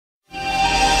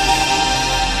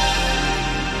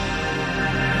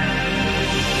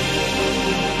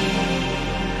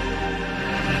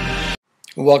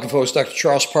Welcome folks, Dr.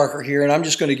 Charles Parker here, and I'm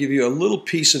just going to give you a little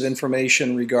piece of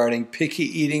information regarding picky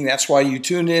eating. That's why you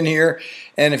tuned in here,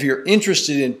 and if you're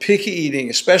interested in picky eating,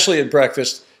 especially at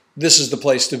breakfast, this is the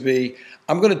place to be.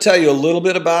 I'm going to tell you a little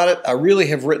bit about it. I really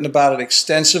have written about it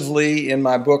extensively in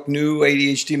my book, New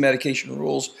ADHD Medication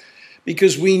Rules,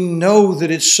 because we know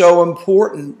that it's so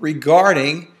important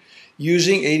regarding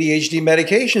using ADHD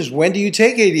medications. When do you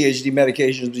take ADHD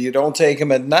medications? You don't take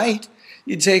them at night,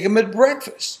 you take them at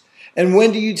breakfast. And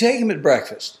when do you take them at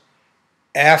breakfast?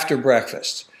 After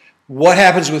breakfast. What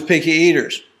happens with picky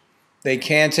eaters? They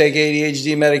can't take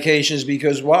ADHD medications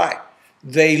because why?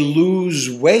 They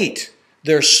lose weight.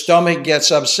 Their stomach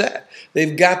gets upset.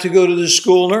 They've got to go to the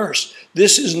school nurse.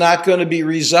 This is not going to be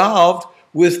resolved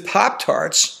with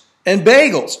Pop-Tarts and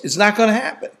bagels. It's not going to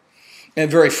happen. And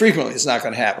very frequently it's not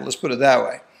going to happen. Let's put it that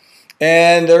way.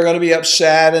 And they're going to be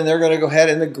upset, and they're going to go ahead,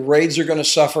 and the grades are going to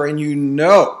suffer, and you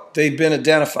know they've been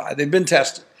identified, they've been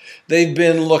tested, they've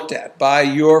been looked at by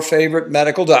your favorite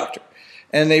medical doctor,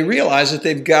 and they realize that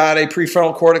they've got a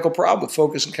prefrontal cortical problem with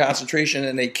focus and concentration,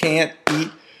 and they can't eat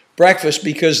breakfast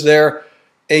because they're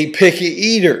a picky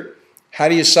eater. How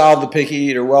do you solve the picky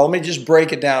eater? Well, let me just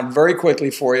break it down very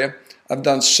quickly for you. I've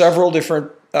done several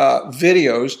different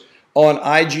videos on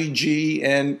IgG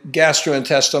and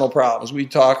gastrointestinal problems. We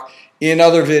talk in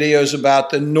other videos about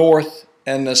the north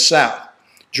and the south.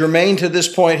 Germane to this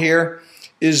point here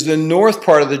is the north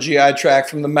part of the GI tract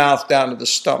from the mouth down to the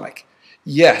stomach.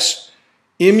 Yes,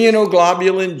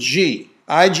 immunoglobulin G,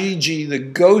 IgG, the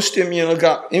ghost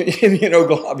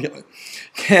immunoglobulin,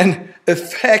 can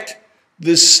affect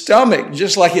the stomach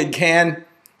just like it can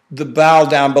the bowel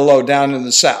down below, down in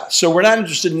the south. So we're not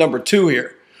interested in number two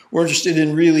here. We're interested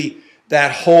in really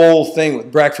that whole thing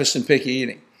with breakfast and picky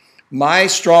eating. My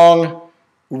strong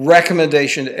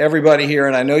recommendation to everybody here,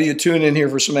 and I know you tune in here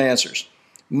for some answers,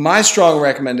 my strong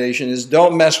recommendation is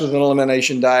don't mess with an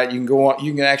elimination diet. You can go on,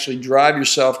 you can actually drive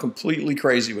yourself completely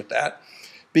crazy with that,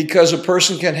 because a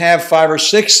person can have 5 or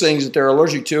 6 things that they're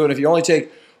allergic to, and if you only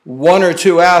take 1 or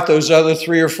 2 out, those other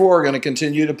 3 or 4 are going to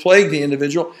continue to plague the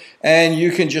individual, and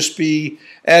you can just be,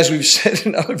 as we've said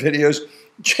in other videos,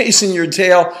 chasing your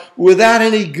tail without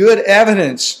any good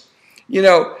evidence. You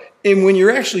know, and when you're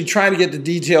actually trying to get the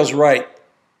details right,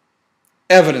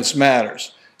 evidence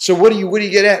matters. So what do you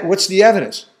get at? What's the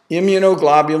evidence?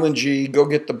 Immunoglobulin G, go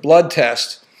get the blood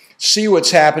test, see what's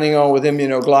happening on with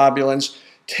immunoglobulins,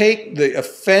 take the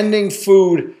offending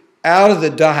food out of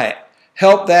the diet,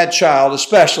 help that child,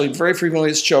 especially, very frequently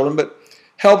it's children, but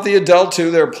help the adult too.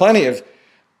 There are plenty of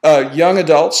young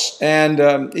adults and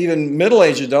even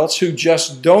middle-aged adults who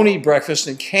just don't eat breakfast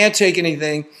and can't take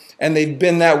anything, and they've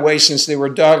been that way since they were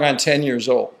doggone 10 years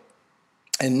old.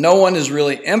 And no one has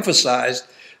really emphasized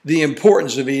the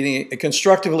importance of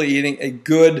constructively eating a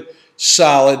good,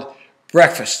 solid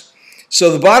breakfast.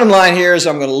 So the bottom line here is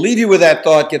I'm going to leave you with that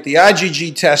thought. Get the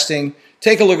IgG testing.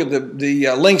 Take a look at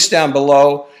the links down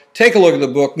below. Take a look at the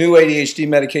book, New ADHD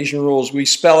Medication Rules. We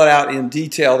spell it out in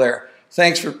detail there.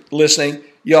 Thanks for listening.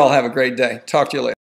 You all have a great day. Talk to you later.